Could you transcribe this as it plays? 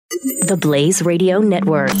the Blaze Radio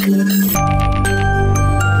Network.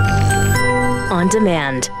 On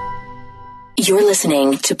demand. You're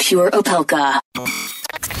listening to Pure Opelka.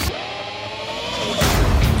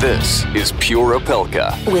 This is Pure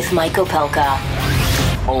Opelka. With Mike Opelka.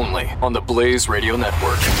 Only on the Blaze Radio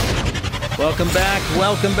Network. Welcome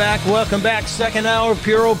back. Second hour,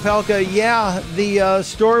 Pure Opelka. Yeah, the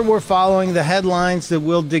story we're following, the headlines that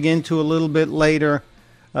we'll dig into a little bit later.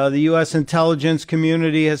 The U.S. intelligence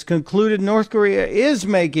community has concluded North Korea is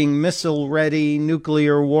making missile-ready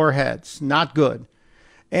nuclear warheads. Not good.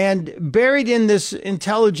 And buried in this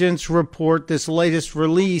intelligence report, this latest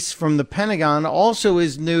release from the Pentagon, also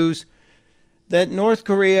is news that North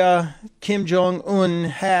Korea, Kim Jong-un,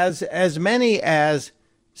 has as many as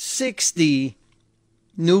 60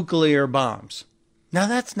 nuclear bombs. Now,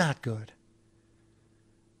 that's not good.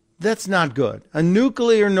 That's not good. A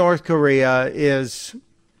nuclear North Korea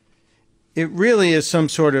it really is some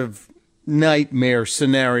sort of nightmare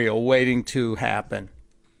scenario waiting to happen.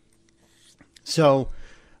 So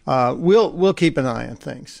we'll keep an eye on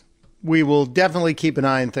things. We will definitely keep an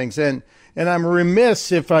eye on things. And I'm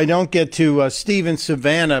remiss if I don't get to Steve in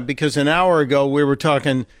Savannah, because an hour ago we were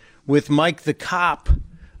talking with Mike the cop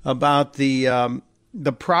about the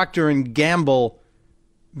Procter and Gamble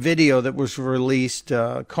video that was released,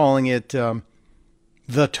 calling it The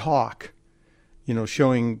Talk. You know,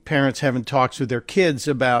 showing parents having talks with their kids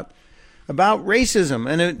about racism.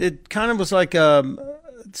 And it kind of was like a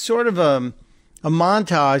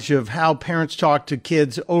montage of how parents talk to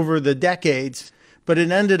kids over the decades, but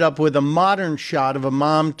it ended up with a modern shot of a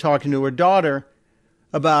mom talking to her daughter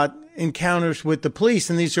about encounters with the police.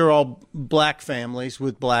 And these are all black families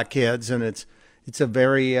with black kids, and it's a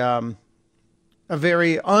very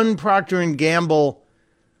un-Procter and Gamble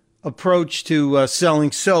approach to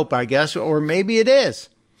selling soap, I guess, or maybe it is.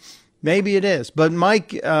 Maybe it is. But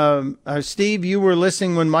Mike, Steve, you were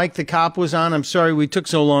listening when Mike the cop was on. I'm sorry we took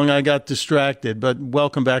so long. I got distracted, but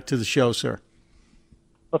welcome back to the show, sir.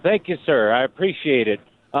 Well, thank you, sir. I appreciate it.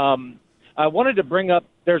 I wanted to bring up,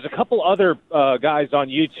 there's a couple other guys on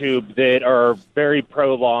YouTube that are very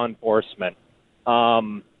pro-law enforcement.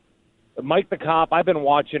 Mike the cop, I've been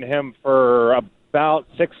watching him for about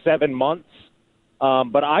 6-7 months.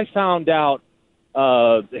 But I found out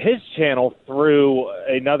his channel through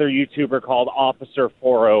another YouTuber called Officer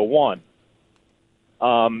 401.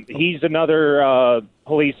 He's another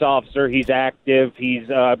police officer. He's active.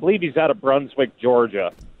 I believe he's out of Brunswick,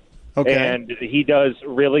 Georgia. Okay. And he does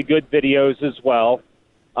really good videos as well.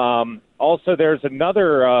 Also, there's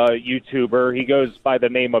another YouTuber. He goes by the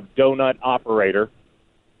name of Donut Operator.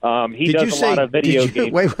 He does a lot of video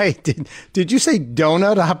games. Wait. Did you say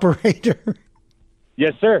Donut Operator?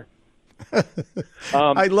 Yes, sir.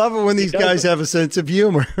 I love it when these guys have a sense of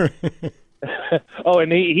humor. Oh,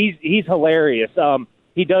 and he's hilarious.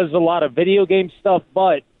 He does a lot of video game stuff,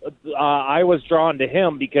 but I was drawn to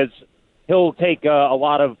him because he'll take a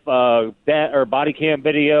lot of body cam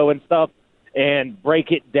video and stuff and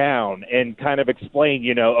break it down and kind of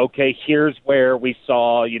explain, okay, here's where we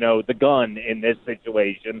saw, the gun in this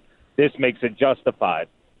situation. This makes it justified.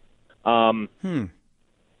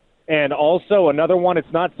 And also another one,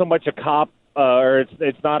 it's not so much a cop or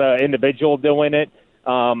it's not an individual doing it.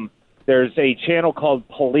 There's a channel called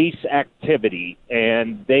Police Activity,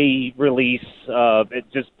 and they release it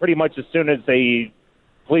just pretty much as soon as the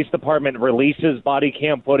police department releases body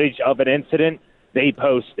cam footage of an incident, they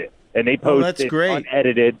post it. And they post it great.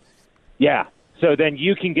 Unedited. Yeah. So then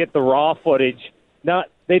you can get the raw footage. Now,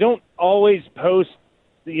 they don't always post,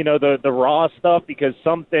 the raw stuff because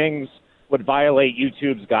some things would violate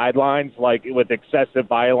YouTube's guidelines, like with excessive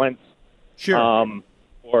violence, sure,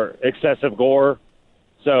 or excessive gore.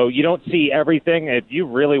 So you don't see everything. If you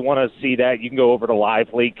really want to see that, you can go over to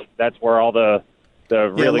LiveLeak. That's where all the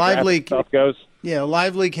really graphic stuff goes. Yeah,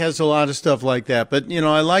 LiveLeak has a lot of stuff like that. But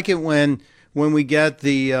I like it when we get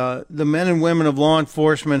the men and women of law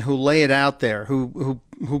enforcement who lay it out there, who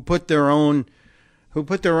put their own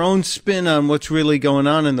spin on what's really going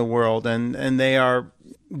on in the world, and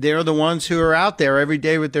they're the ones who are out there every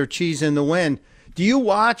day with their cheese in the wind. Do you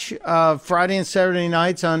watch Friday and Saturday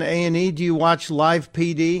nights on A&E? Do you watch Live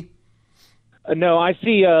PD? No, I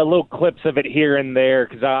see little clips of it here and there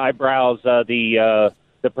because I browse the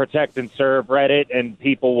Protect and Serve Reddit, and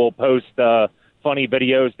people will post funny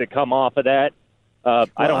videos that come off of that. I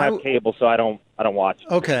don't have cable, so I don't watch.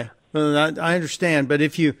 Okay, well, I understand. But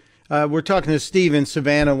if you, we're talking to Steve in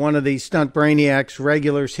Savannah, one of the Stunt Brainiacs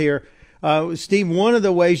regulars here. Steve, one of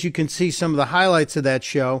the ways you can see some of the highlights of that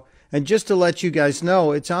show, and just to let you guys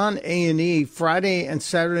know, it's on A&E Friday and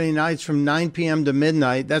Saturday nights from 9 p.m. to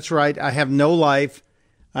midnight. That's right. I have no life.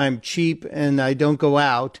 I'm cheap and I don't go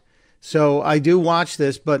out. So I do watch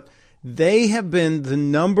this, but they have been the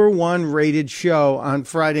number one rated show on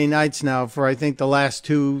Friday nights now for, I think, the last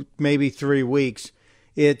 2, maybe 3 weeks.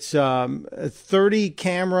 It's 30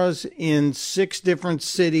 cameras in 6 different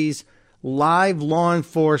cities, live law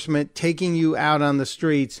enforcement taking you out on the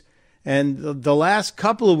streets. And the last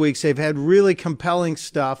couple of weeks, they've had really compelling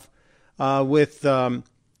stuff with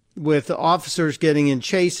officers getting in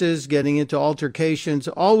chases, getting into altercations,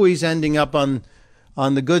 always ending up on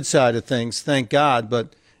the good side of things, thank God.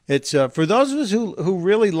 But it's for those of us who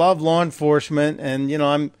really love law enforcement,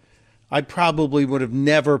 and I probably would have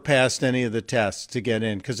never passed any of the tests to get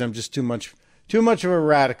in because I'm just too much of a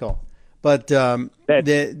radical. But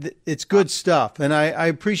it's good stuff, and I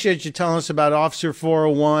appreciate you telling us about Officer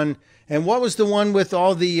 401. And what was the one with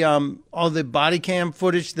all the body cam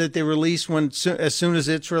footage that they released as soon as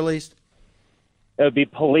it's released? It would be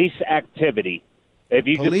police activity. If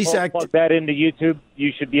you could plug that into YouTube,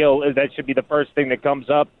 you should be able. That should be the first thing that comes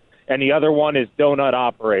up. And the other one is Donut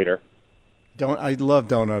Operator. I love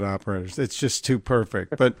Donut Operators. It's just too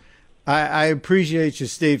perfect. But I appreciate you,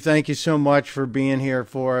 Steve. Thank you so much for being here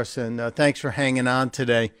for us, and thanks for hanging on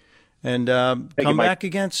today. And come back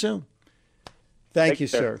again soon. Thank you,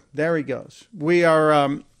 sir. There he goes.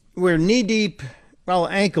 We're knee deep,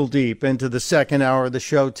 ankle deep into the second hour of the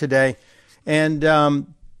show today, and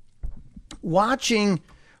watching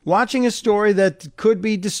a story that could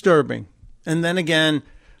be disturbing. And then again,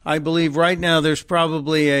 I believe right now there's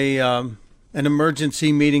probably an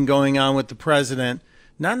emergency meeting going on with the president.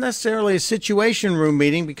 Not necessarily a Situation Room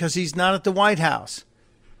meeting because he's not at the White House,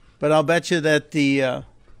 but I'll bet you that the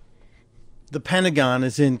Pentagon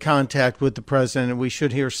is in contact with the president, and we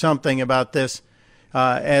should hear something about this.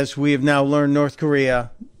 As we have now learned, North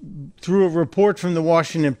Korea, through a report from the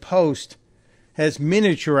Washington Post, has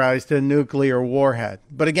miniaturized a nuclear warhead.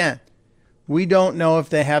 But again, we don't know if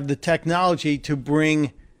they have the technology to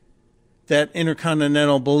bring that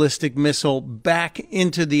intercontinental ballistic missile back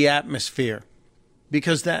into the atmosphere.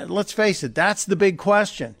 Because let's face it, that's the big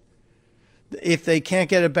question. If they can't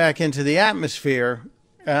get it back into the atmosphere,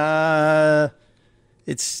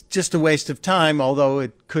 it's just a waste of time, although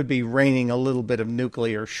it could be raining a little bit of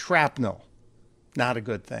nuclear shrapnel. Not a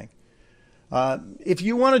good thing. If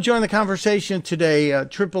you want to join the conversation today,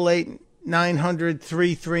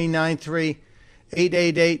 888-900-3393,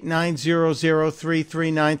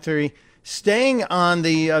 888-900-3393. Staying on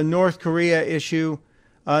the North Korea issue,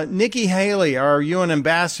 Nikki Haley, our UN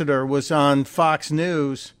ambassador, was on Fox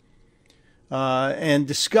News and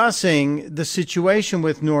discussing the situation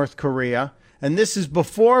with North Korea. And this is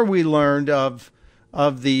before we learned of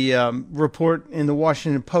the report in the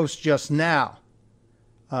Washington Post just now.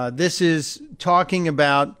 This is talking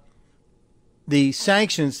about the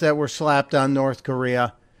sanctions that were slapped on North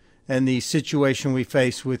Korea and the situation we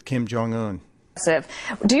face with Kim Jong-un.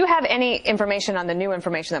 Do you have any information on the new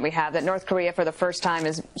information that we have that North Korea, for the first time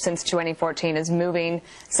since 2014, is moving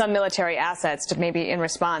some military assets to maybe in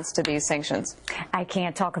response to these sanctions? I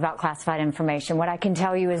can't talk about classified information. What I can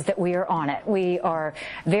tell you is that we are on it. We are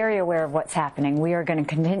very aware of what's happening. We are going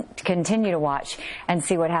to continue to watch and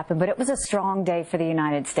see what happened. But it was a strong day for the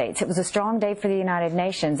United States. It was a strong day for the United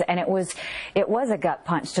Nations, and it was a gut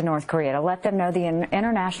punch to North Korea to let them know the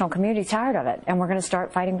international community's tired of it, and we're going to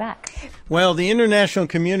start fighting back. Well, the international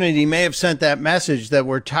community may have sent that message that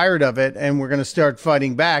we're tired of it and we're going to start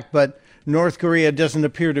fighting back, but North Korea doesn't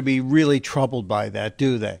appear to be really troubled by that,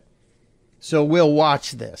 do they? So we'll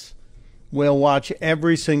watch this. We'll watch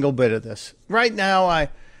every single bit of this. Right now, I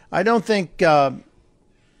don't think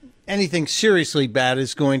anything seriously bad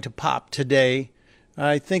is going to pop today.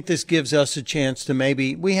 I think this gives us a chance to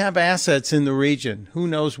we have assets in the region. Who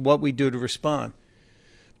knows what we do to respond?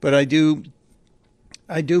 But I do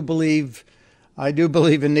believe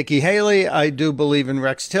in Nikki Haley. I do believe in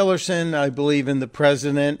Rex Tillerson. I believe in the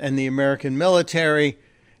president and the American military.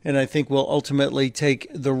 And I think we'll ultimately take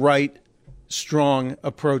the right, strong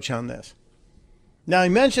approach on this. Now, I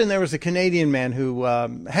mentioned there was a Canadian man who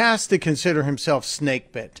has to consider himself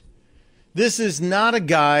snake bit. This is not a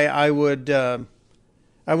guy I would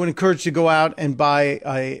encourage to go out and buy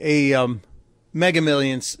a Mega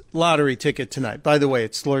Millions lottery ticket tonight. By the way,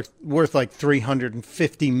 it's worth like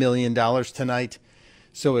 $350 million tonight.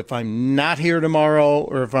 So if I'm not here tomorrow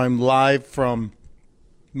or if I'm live from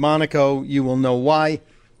Monaco, you will know why.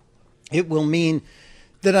 It will mean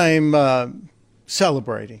that I'm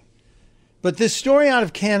celebrating. But this story out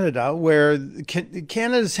of Canada, where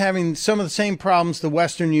Canada's having some of the same problems the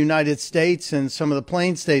Western United States and some of the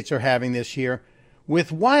Plain States are having this year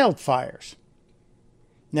with wildfires.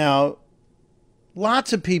 Now,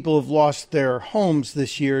 Lots of people have lost their homes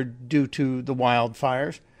this year due to the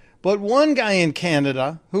wildfires. But one guy in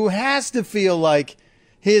Canada who has to feel like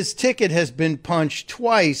his ticket has been punched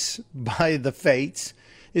twice by the fates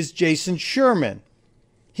is Jason Sherman.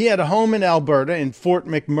 He had a home in Alberta, in Fort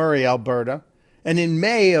McMurray, Alberta, and in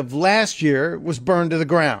May of last year was burned to the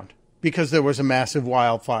ground because there was a massive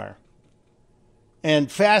wildfire.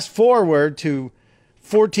 And fast forward to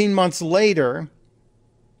 14 months later,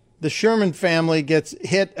 the Sherman family gets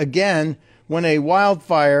hit again when a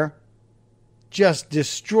wildfire just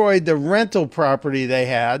destroyed the rental property they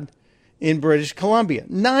had in British Columbia,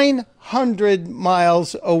 900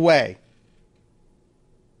 miles away.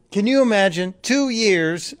 Can you imagine 2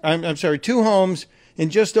 homes in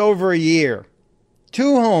just over a year?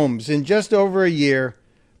 2 homes in just over a year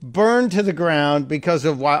burned to the ground because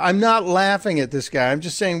of why. I'm not laughing at this guy. I'm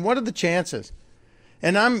just saying, what are the chances?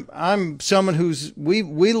 And I'm someone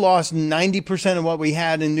we lost 90% of what we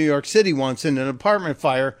had in New York City once in an apartment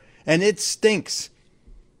fire, and it stinks.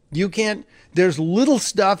 There's little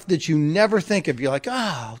stuff that you never think of. You're like,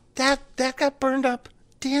 oh, that got burned up.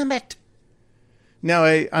 Damn it. Now,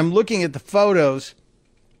 I'm looking at the photos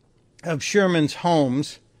of Sherman's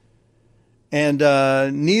homes, and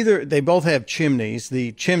they both have chimneys.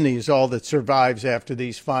 The chimney is all that survives after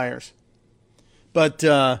these fires. But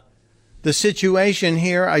the situation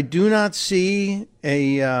here, I do not see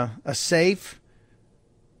a safe.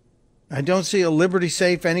 I don't see a Liberty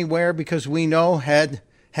safe anywhere, because we know had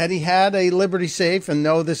he had a Liberty safe, and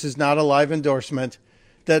no, this is not a live endorsement,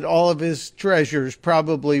 that all of his treasures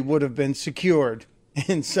probably would have been secured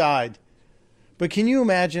inside. But can you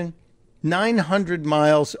imagine 900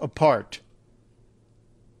 miles apart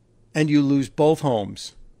and you lose both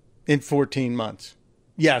homes in 14 months?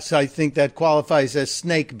 Yes, I think that qualifies as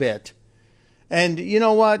snake bit. And you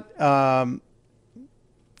know what?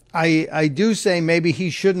 I do say maybe he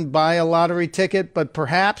shouldn't buy a lottery ticket, but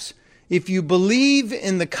perhaps if you believe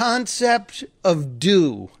in the concept of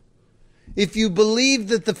due, if you believe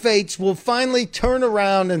that the fates will finally turn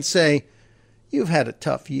around and say, you've had a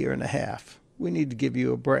tough year and a half, we need to give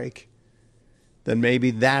you a break, then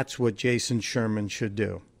maybe that's what Jason Sherman should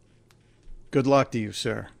do. Good luck to you,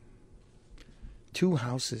 sir. 2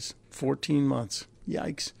 houses, 14 months.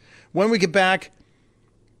 Yikes. When we get back,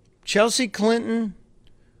 Chelsea Clinton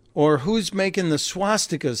or who's making the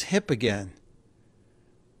swastikas hip again?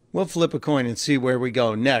 We'll flip a coin and see where we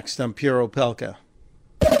go next on Pure Opelka.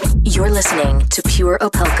 You're listening to Pure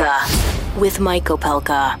Opelka with Mike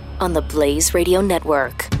Opelka on the Blaze Radio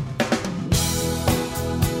Network.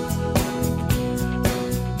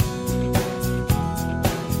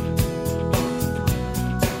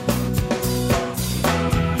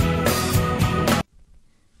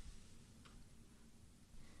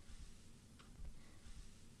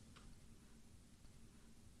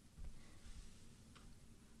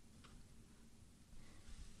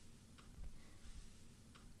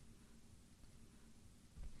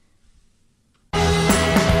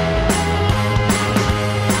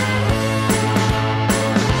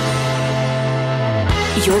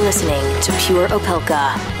 You're listening to Pure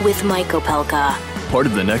Opelka with Mike Opelka. Part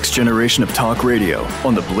of the next generation of talk radio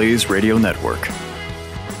on the Blaze Radio Network.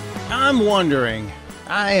 I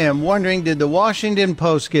am wondering, did the Washington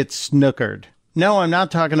Post get snookered? No, I'm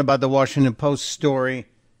not talking about the Washington Post story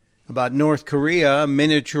about North Korea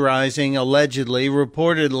miniaturizing, allegedly,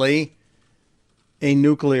 reportedly, a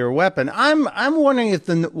nuclear weapon. I'm wondering if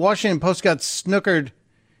the Washington Post got snookered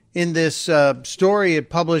in this story it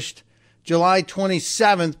published July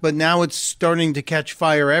 27th, but now it's starting to catch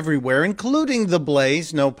fire everywhere, including the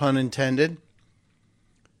Blaze, no pun intended.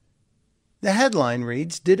 The headline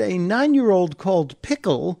reads, did a 9-year-old called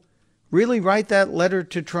Pickle really write that letter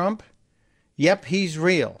to Trump? Yep, he's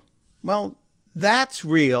real. Well, that's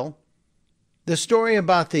real. The story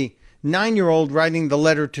about the 9-year-old writing the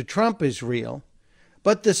letter to Trump is real.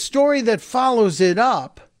 But the story that follows it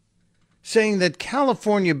up, saying that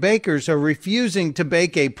California bakers are refusing to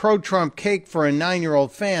bake a pro-Trump cake for a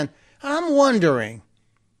 9-year-old fan, I'm wondering.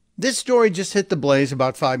 This story just hit the Blaze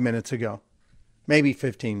about 5 minutes ago, maybe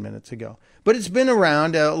 15 minutes ago. But it's been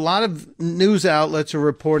around. A lot of news outlets are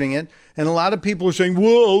reporting it, and a lot of people are saying,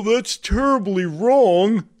 whoa, that's terribly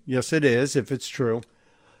wrong. Yes, it is, if it's true.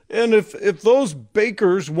 And if those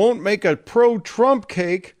bakers won't make a pro-Trump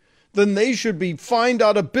cake, then they should be fined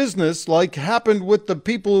out of business like happened with the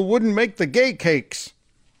people who wouldn't make the gay cakes.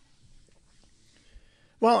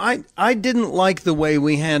 Well, I didn't like the way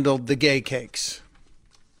we handled the gay cakes.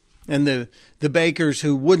 And the bakers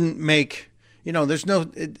who wouldn't make, there's no,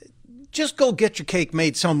 just go get your cake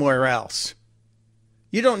made somewhere else.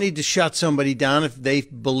 You don't need to shut somebody down if they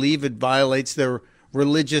believe it violates their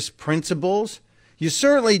religious principles. You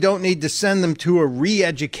certainly don't need to send them to a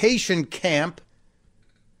re-education camp,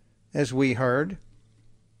 as we heard.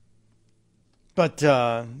 But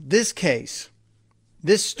this case,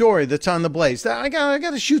 this story that's on the Blaze, I got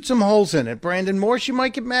to shoot some holes in it. Brandon Morse, you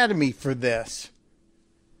might get mad at me for this.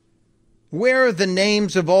 Where are the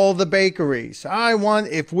names of all the bakeries?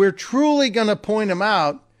 If we're truly going to point them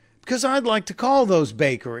out, because I'd like to call those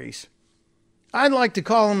bakeries. I'd like to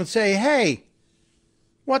call them and say, hey,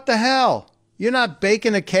 what the hell? You're not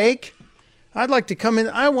baking a cake? I'd like to come in.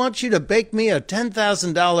 I want you to bake me a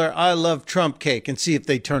 $10,000 I Love Trump cake and see if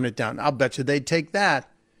they turn it down. I'll bet you they'd take that.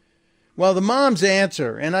 Well, the mom's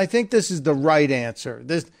answer, and I think this is the right answer.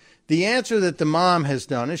 The answer that the mom has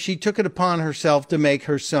done is she took it upon herself to make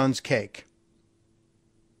her son's cake.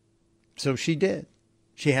 So she did.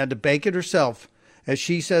 She had to bake it herself. As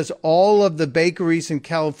she says, all of the bakeries in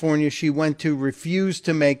California she went to refused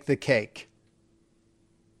to make the cake.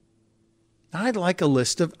 I'd like a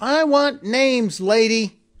list of, I want names,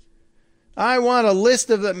 lady. I want a list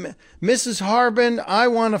of them. Mrs. Harbin, I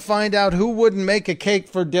want to find out who wouldn't make a cake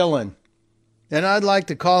for Dylan. And I'd like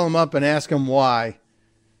to call him up and ask him why.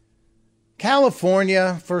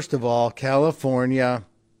 California, first of all, California.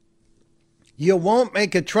 You won't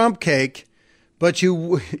make a Trump cake, but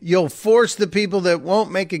you'll force the people that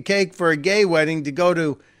won't make a cake for a gay wedding to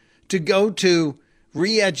go to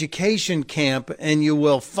re-education camp, and you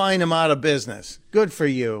will fine them out of business. Good for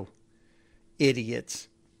you, idiots.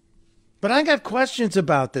 But I got questions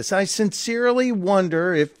about this. I sincerely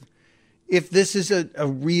wonder if this is a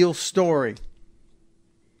real story.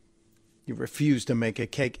 You refuse to make a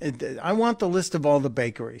cake. I want the list of all the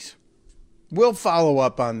bakeries. We'll follow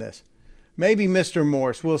up on this. Maybe Mr.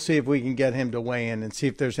 Morse, we'll see if we can get him to weigh in and see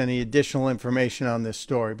if there's any additional information on this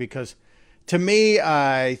story. Because to me,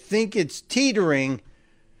 I think it's teetering,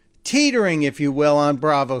 if you will, on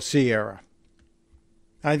Bravo Sierra.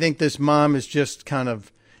 I think this mom is just kind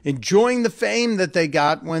of enjoying the fame that they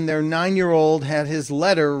got when their 9-year-old had his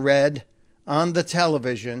letter read on the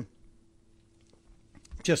television.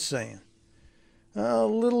 Just saying. A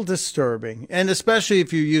little disturbing, and especially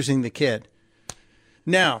if you're using the kid.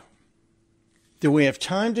 Now, do we have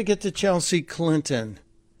time to get to Chelsea Clinton?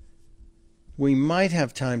 We might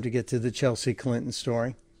have time to get to the Chelsea Clinton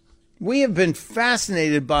story. We have been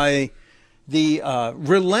fascinated by the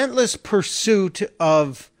relentless pursuit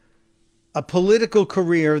of a political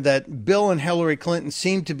career that Bill and Hillary Clinton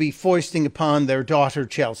seem to be foisting upon their daughter,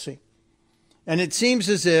 Chelsea. And it seems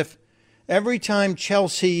as if every time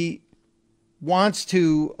Chelsea wants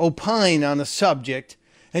to opine on a subject,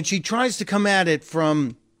 and she tries to come at it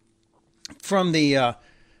from the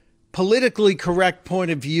politically correct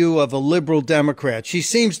point of view of a liberal Democrat, she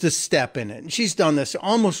seems to step in it. And she's done this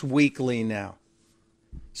almost weekly now.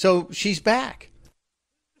 So she's back.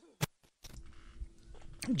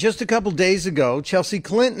 Just a couple days ago, Chelsea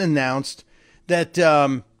Clinton announced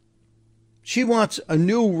that she wants a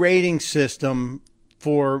new rating system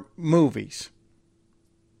for movies.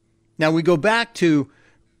 Now, we go back to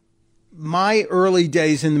my early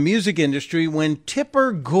days in the music industry when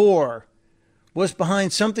Tipper Gore was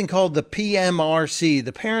behind something called the PMRC,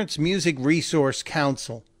 the Parents Music Resource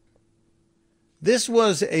Council. This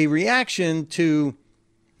was a reaction to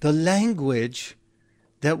the language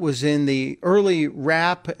that was in the early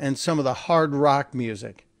rap and some of the hard rock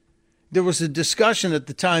music. There was a discussion at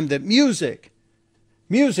the time that music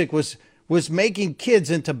was making kids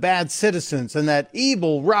into bad citizens, and that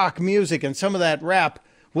evil rock music and some of that rap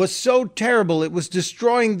was so terrible it was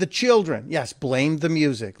destroying the children. Yes, blame the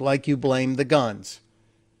music like you blame the guns.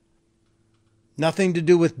 Nothing to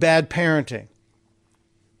do with bad parenting.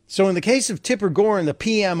 So in the case of Tipper Gore and the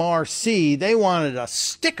PMRC, they wanted a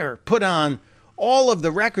sticker put on all of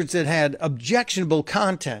the records that had objectionable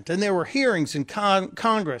content. And there were hearings in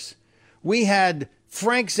Congress. We had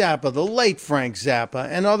Frank Zappa, the late Frank Zappa,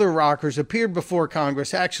 and other rockers appeared before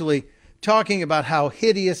Congress actually talking about how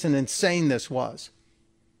hideous and insane this was.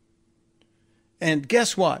 And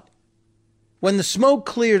guess what? When the smoke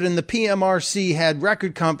cleared and the PMRC had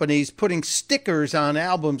record companies putting stickers on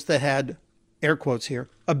albums that had, air quotes here,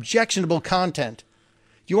 objectionable content,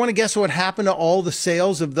 do you want to guess what happened to all the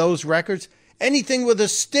sales of those records? Anything with a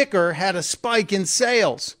sticker had a spike in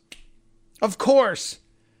sales. Of course.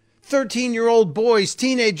 13-year-old boys,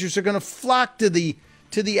 teenagers are going to flock to the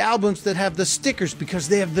albums that have the stickers because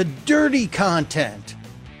they have the dirty content.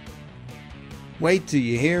 Wait till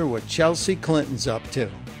you hear what Chelsea Clinton's up to.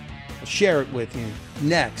 I'll share it with you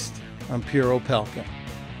next on Pure Opelka.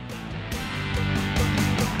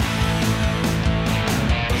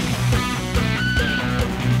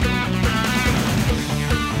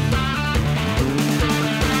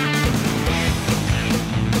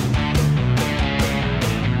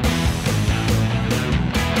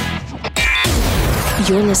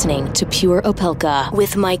 You're listening to Pure Opelka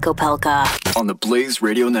with Mike Opelka on the Blaze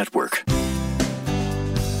Radio Network.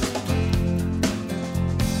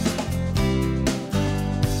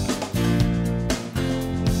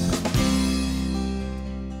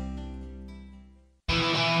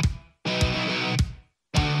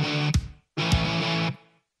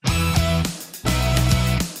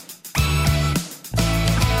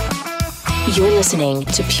 You're listening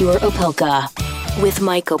to Pure Opelka with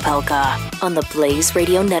Mike Opelka on the Blaze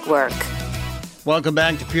Radio Network. Welcome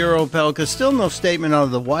back to Pure Opelka. Still no statement out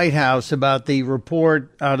of the White House about the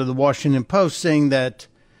report out of the Washington Post saying that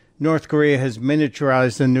North Korea has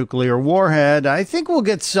miniaturized a nuclear warhead. I think we'll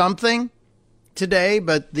get something today,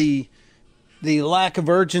 but the lack of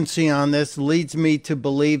urgency on this leads me to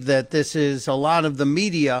believe that this is a lot of the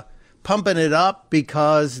media pumping it up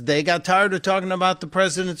because they got tired of talking about the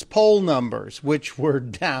president's poll numbers, which were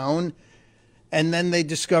down. And then they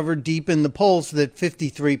discovered deep in the polls that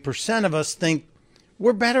 53% of us think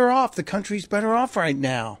we're better off. The country's better off right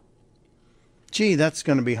now. Gee, that's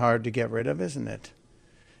going to be hard to get rid of, isn't it?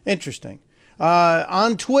 Interesting.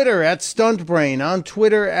 On Twitter, at Stuntbrain. On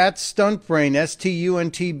Twitter, at Stuntbrain,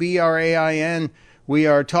 STUNTBRAIN. We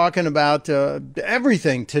are talking about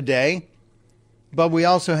everything today. But we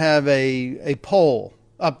also have a poll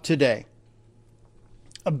up today,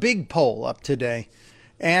 a big poll up today,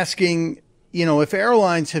 asking, if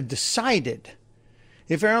airlines have decided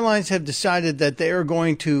that they are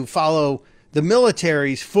going to follow the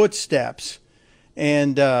military's footsteps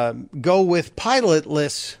and go with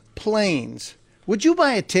pilotless planes, would you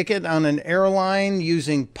buy a ticket on an airline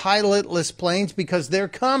using pilotless planes? Because they're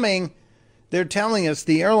coming. They're telling us,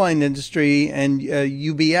 the airline industry and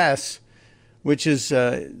UBS, which is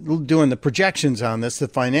doing the projections on this, the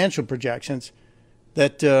financial projections,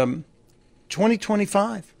 that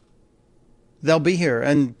 2025, they'll be here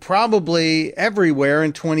and probably everywhere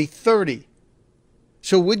in 2030.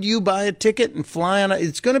 So would you buy a ticket and fly on it?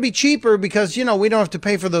 It's going to be cheaper because, we don't have to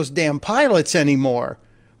pay for those damn pilots anymore.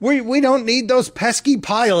 We don't need those pesky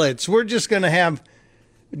pilots. We're just going to have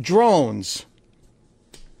drones.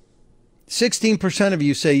 16% of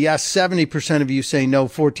you say yes, 70% of you say no,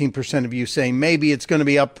 14% of you say maybe. It's going to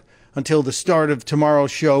be up until the start of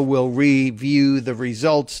tomorrow's show. We'll review the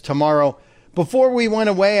results tomorrow. Before we went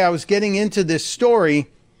away, I was getting into this story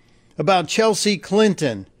about Chelsea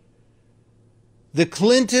Clinton. The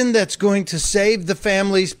Clinton that's going to save the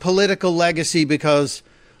family's political legacy because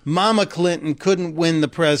Mama Clinton couldn't win the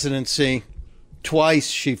presidency. Twice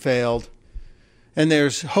she failed. And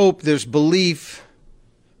there's hope, there's belief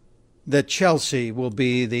that Chelsea will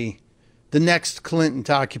be the next Clinton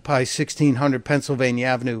to occupy 1600 Pennsylvania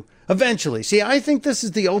Avenue eventually. See, I think this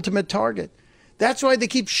is the ultimate target. That's why they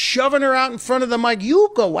keep shoving her out in front of the mic. You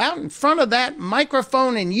go out in front of that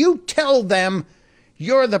microphone and you tell them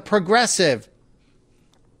you're the progressive.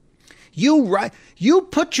 You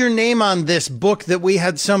put your name on this book that we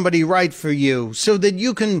had somebody write for you so that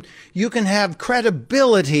you can have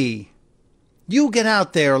credibility. You get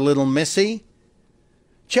out there, little missy.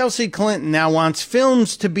 Chelsea Clinton now wants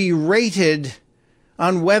films to be rated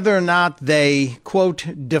on whether or not they,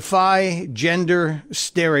 quote, defy gender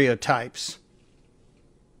stereotypes.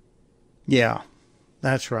 Yeah,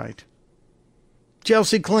 that's right.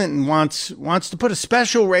 Chelsea Clinton wants to put a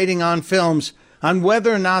special rating on films on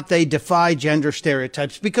whether or not they defy gender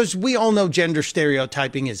stereotypes, because we all know gender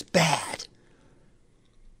stereotyping is bad.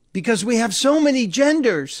 Because we have so many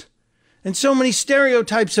genders and so many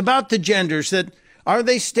stereotypes about the genders that are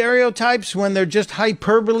they stereotypes when they're just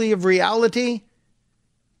hyperbole of reality?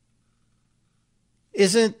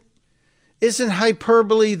 Isn't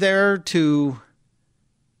hyperbole there to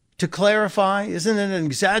clarify? Isn't it an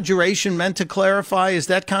exaggeration meant to clarify? Is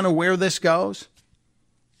that kind of where this goes?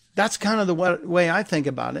 That's kind of the way I think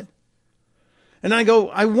about it. And I go,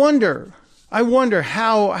 I wonder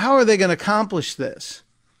how are they going to accomplish this?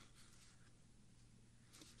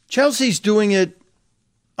 Chelsea's doing it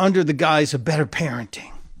under the guise of better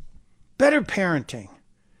parenting. Better parenting.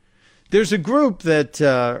 There's a group that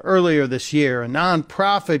earlier this year, a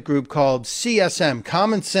nonprofit group called CSM,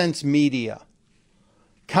 Common Sense Media.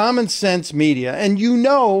 Common Sense Media. And you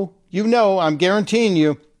know, I'm guaranteeing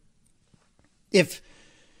you, if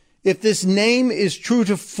this name is true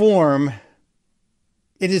to form,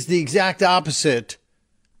 it is the exact opposite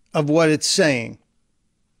of what it's saying.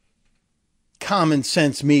 Common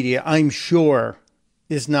Sense Media, I'm sure,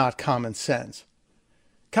 is not common sense.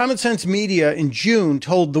 Common Sense Media in June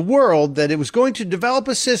told the world that it was going to develop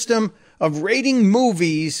a system of rating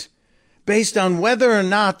movies based on whether or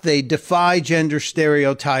not they defy gender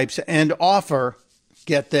stereotypes and offer,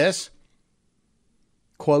 get this,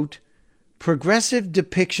 quote, progressive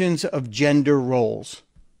depictions of gender roles.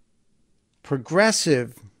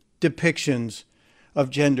 Progressive depictions of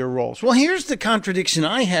gender roles. Well, here's the contradiction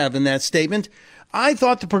I have in that statement. I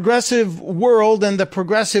thought the progressive world and the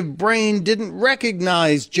progressive brain didn't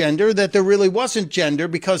recognize gender, that there really wasn't gender,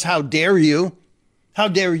 because how dare you? How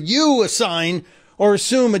dare you assign or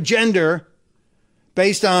assume a gender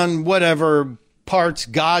based on whatever parts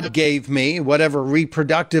God gave me, whatever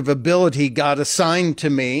reproductive ability God assigned to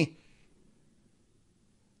me.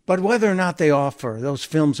 But whether or not those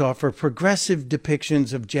films offer progressive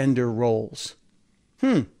depictions of gender roles.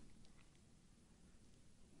 The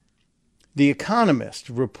Economist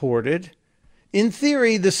reported, in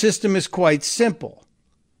theory, the system is quite simple.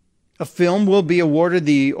 A film will be awarded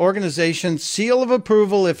the organization's seal of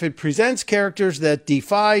approval if it presents characters that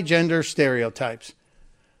defy gender stereotypes.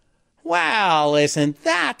 Well, isn't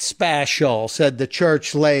that special, said the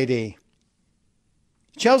church lady.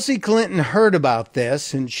 Chelsea Clinton heard about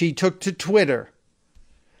this, and she took to Twitter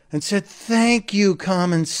and said, "Thank you,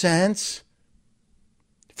 Common Sense,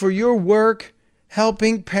 for your work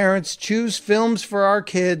helping parents choose films for our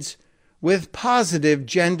kids with positive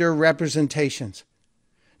gender representations."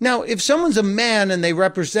 Now, if someone's a man and they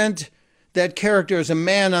represent that character as a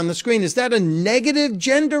man on the screen, is that a negative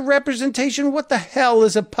gender representation? What the hell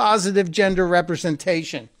is a positive gender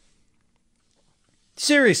representation?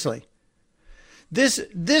 Seriously.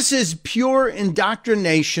 This is pure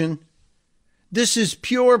indoctrination. This is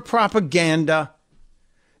pure propaganda.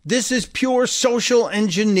 This is pure social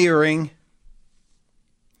engineering.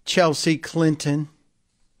 Chelsea Clinton.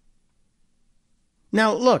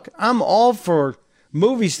 Now, look, I'm all for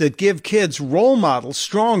movies that give kids role models,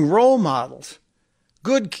 strong role models,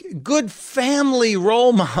 good family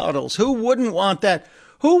role models. Who wouldn't want that?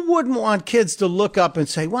 Who wouldn't want kids to look up and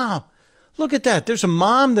say, wow, look at that. There's a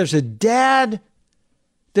mom, there's a dad,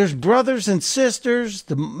 there's brothers and sisters.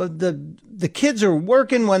 The kids are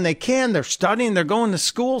working when they can. They're studying, they're going to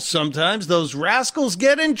school. Sometimes those rascals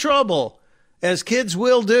get in trouble, as kids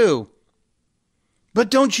will do. But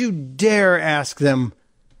don't you dare ask them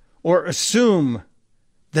or assume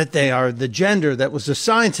that they are the gender that was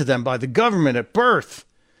assigned to them by the government at birth.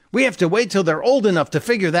 We have to wait till they're old enough to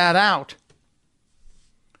figure that out.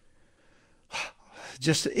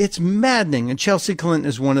 It's maddening. And Chelsea Clinton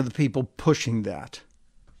is one of the people pushing that.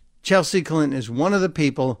 Chelsea Clinton is one of the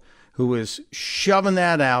people who is shoving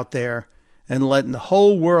that out there and letting the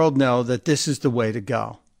whole world know that this is the way to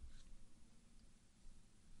go.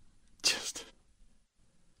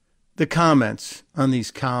 The comments on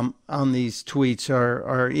these tweets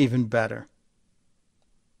are even better.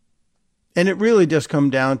 And it really does come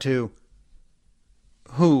down to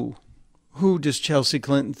who does Chelsea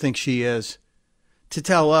Clinton think she is to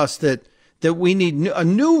tell us that we need a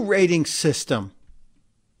new rating system.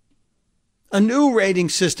 A new rating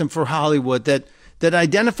system for Hollywood that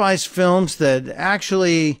identifies films that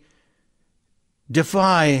actually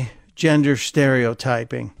defy gender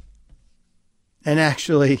stereotyping and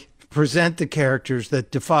actually present the characters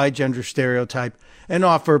that defy gender stereotype and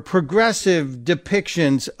offer progressive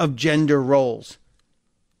depictions of gender roles.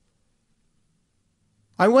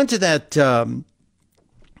 I went to that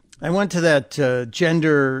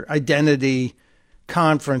gender identity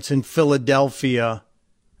conference in Philadelphia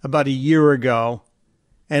about a year ago,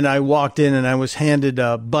 and I walked in and I was handed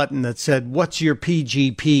a button that said, "What's your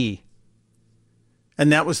PGP?"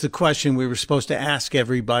 And that was the question we were supposed to ask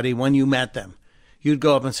everybody when you met them. You'd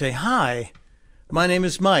go up and say, "Hi, my name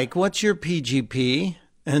is Mike. What's your PGP?"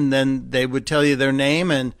 And then they would tell you their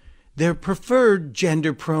name and their preferred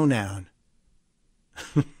gender pronoun.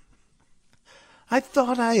 I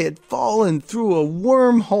thought I had fallen through a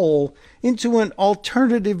wormhole into an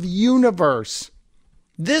alternative universe.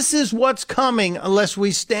 This is what's coming unless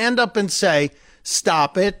we stand up and say,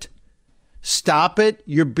 "Stop it. Stop it.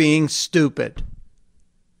 You're being stupid."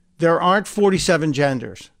 There aren't 47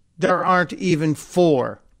 genders. There aren't even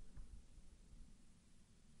 4.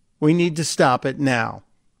 We need to stop it now.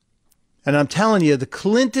 And I'm telling you, the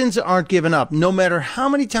Clintons aren't giving up. No matter how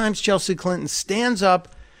many times Chelsea Clinton stands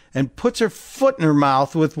up and puts her foot in her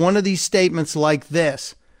mouth with one of these statements like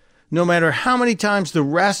this, no matter how many times the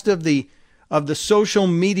rest of the social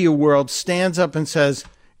media world stands up and says,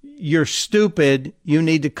 "You're stupid, you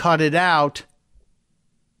need to cut it out,"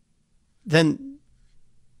 then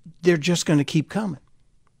they're just going to keep coming.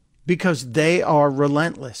 Because they are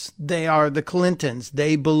relentless. They are the Clintons.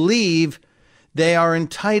 They believe they are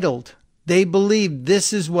entitled. They believe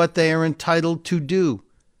this is what they are entitled to do,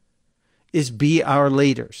 is be our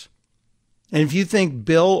leaders. And if you think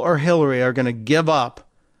Bill or Hillary are going to give up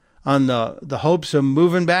on the hopes of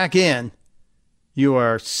moving back in, You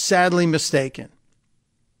are sadly mistaken.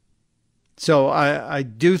 So I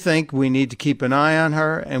do think we need to keep an eye on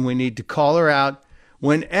her, and we need to call her out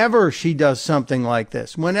whenever she does something like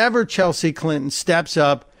this. Whenever Chelsea Clinton steps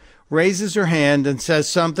up, raises her hand, and says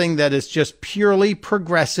something that is just purely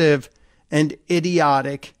progressive and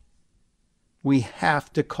idiotic, we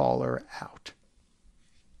have to call her out.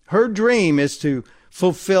 Her dream is to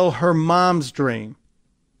fulfill her mom's dream.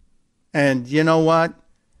 And you know what?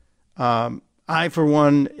 I, for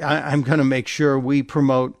one, I'm going to make sure we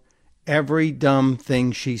promote every dumb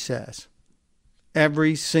thing she says.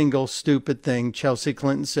 Every single stupid thing Chelsea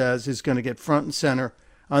Clinton says is going to get front and center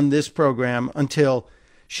on this program until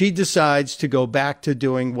she decides to go back to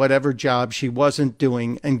doing whatever job she wasn't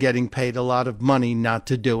doing and getting paid a lot of money not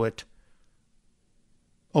to do it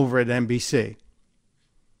over at NBC.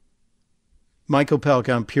 Mike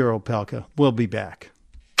Opelka on Pure Opelka. We'll be back.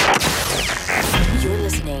 You're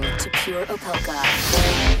listening to Pure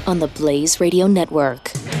Opelka on the Blaze Radio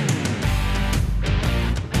Network.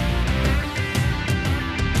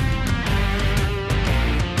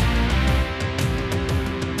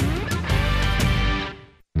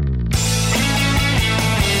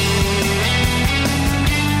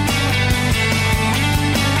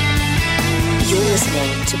 You're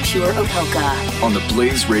listening to Pure Opelka on the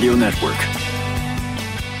Blaze Radio Network.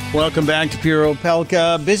 Welcome back to Pure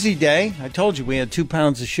Opelka. Busy day. I told you we had 2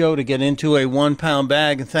 pounds of show to get into a 1 pound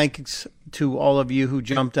bag. And thanks to all of you who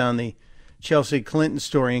jumped on the Chelsea Clinton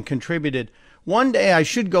story and contributed. One day I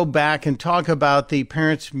should go back and talk about the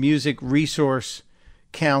Parents Music Resource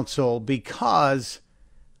Council because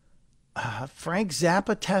Frank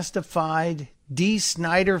Zappa testified. Dee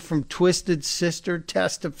Snider from Twisted Sister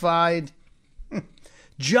testified.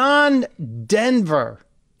 John Denver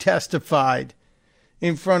testified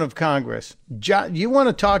in front of Congress. You want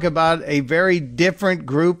to talk about a very different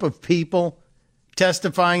group of people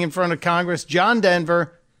testifying in front of Congress? John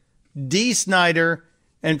Denver, Dee Snider,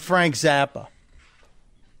 and Frank Zappa.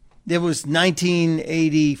 It was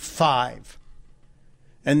 1985.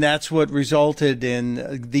 And that's what resulted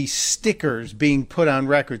in these stickers being put on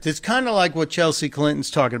records. It's kind of like what Chelsea Clinton's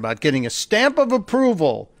talking about, getting a stamp of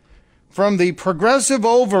approval from the progressive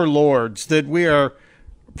overlords that we are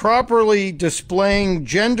properly displaying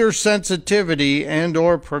gender sensitivity and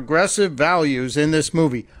or progressive values in this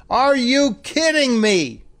movie. Are you kidding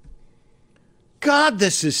me? God,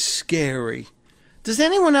 this is scary. Does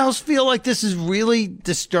anyone else feel like this is really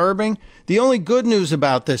disturbing? The only good news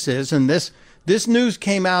about this is, and this news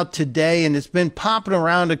came out today, and it's been popping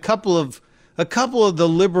around a couple of the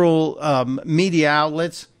liberal media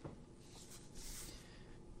outlets,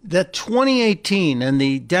 that 2018 and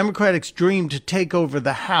the Democrats' dream to take over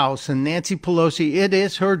the House, and Nancy Pelosi, it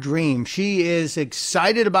is her dream. She is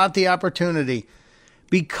excited about the opportunity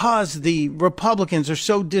because the Republicans are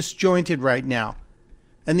so disjointed right now.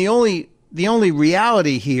 And the only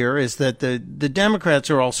reality here is that the Democrats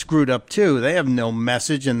are all screwed up too. They have no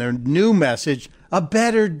message, and their new message, a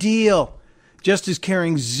better deal, just is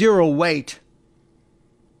carrying zero weight.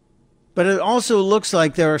 But it also looks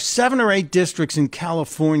like there are 7 or 8 districts in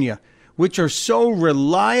California which are so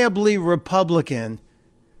reliably Republican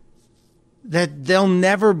that they'll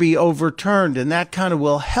never be overturned. And that kind of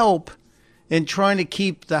will help in trying to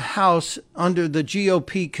keep the House under the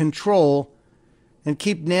GOP control and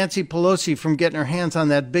keep Nancy Pelosi from getting her hands on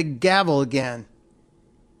that big gavel again.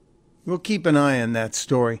 We'll keep an eye on that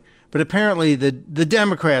story. But apparently the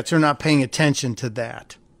Democrats are not paying attention to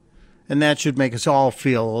that. And that should make us all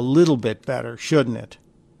feel a little bit better, shouldn't it?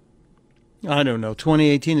 I don't know.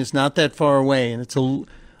 2018 is not that far away, and it's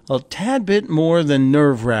a tad bit more than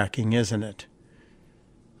nerve-wracking, isn't it?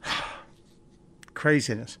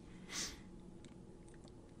 Craziness.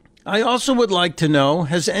 I also would like to know,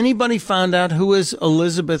 has anybody found out who is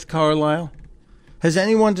Elizabeth Carlisle? Has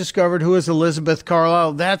anyone discovered who is Elizabeth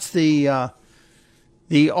Carlisle? That's the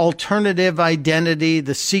alternative identity,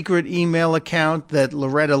 the secret email account that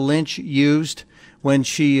Loretta Lynch used when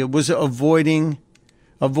she was avoiding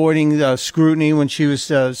scrutiny when she was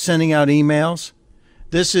sending out emails.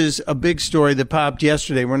 This is a big story that popped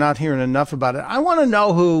yesterday. We're not hearing enough about it. I want to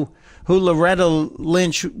know who Loretta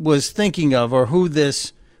Lynch was thinking of, or who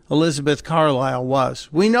this Elizabeth Carlisle was.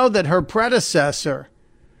 We know that her predecessor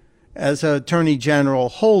as Attorney General,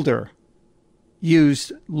 Holder,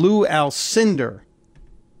 used Lou Alcindor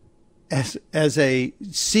as a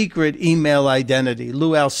secret email identity.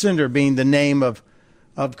 Lou Alcindor being the name of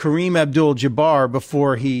Kareem Abdul-Jabbar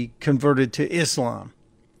before he converted to Islam.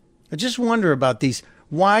 I just wonder about these.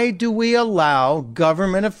 Why do we allow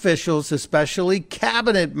government officials, especially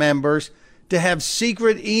cabinet members, to have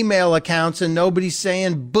secret email accounts and nobody's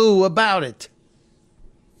saying boo about it?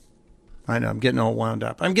 I know, I'm getting all wound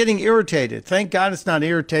up. I'm getting irritated. Thank God it's not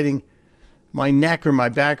irritating my neck or my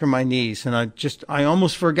back or my knees. And I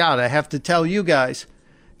almost forgot. I have to tell you guys,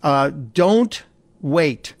 don't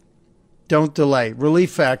wait. Don't delay.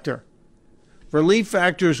 Relief Factor. Relief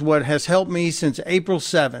Factor is what has helped me since April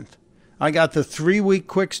 7th. I got the 3-week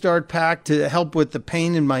quick start pack to help with the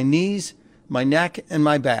pain in my knees, my neck, and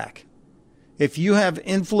my back. If you have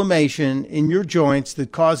inflammation in your joints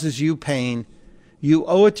that causes you pain, you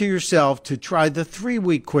owe it to yourself to try the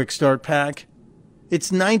 3-week quick start pack.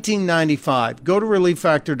 It's $19.95. Go to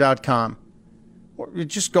ReliefFactor.com. Or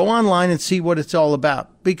just go online and see what it's all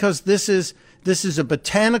about. Because this is a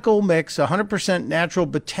botanical mix, 100% natural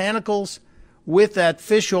botanicals with that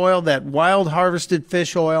fish oil, that wild harvested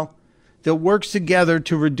fish oil that works together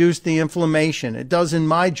to reduce the inflammation. It does in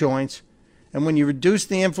my joints. And when you reduce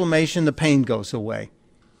the inflammation, the pain goes away.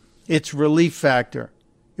 It's Relief Factor.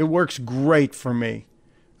 It works great for me.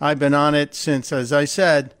 I've been on it since, as I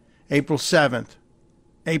said, April 7th.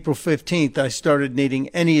 April 15th, I started needing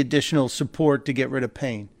any additional support to get rid of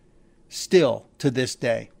pain. Still, to this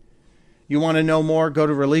day. You want to know more? Go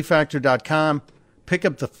to ReliefFactor.com. Pick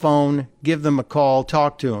up the phone. Give them a call.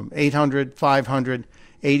 Talk to them. 800-500-8384.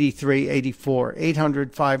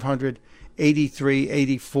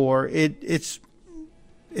 800-500-8384.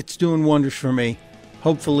 It's doing wonders for me.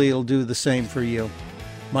 Hopefully it'll do the same for you.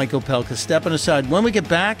 Mike Opelka stepping aside. When we get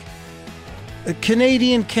back, a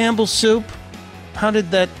Canadian Campbell's soup. How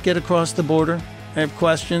did that get across the border? I have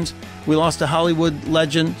questions. We lost a Hollywood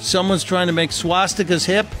legend. Someone's trying to make swastikas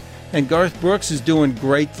hip, and Garth Brooks is doing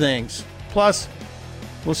great things. Plus,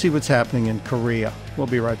 we'll see what's happening in Korea. We'll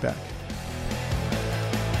be right back.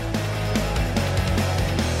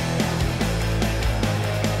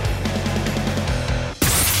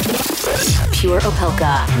 Pure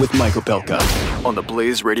Opelka. With Mike Opelka on the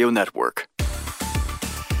Blaze Radio Network.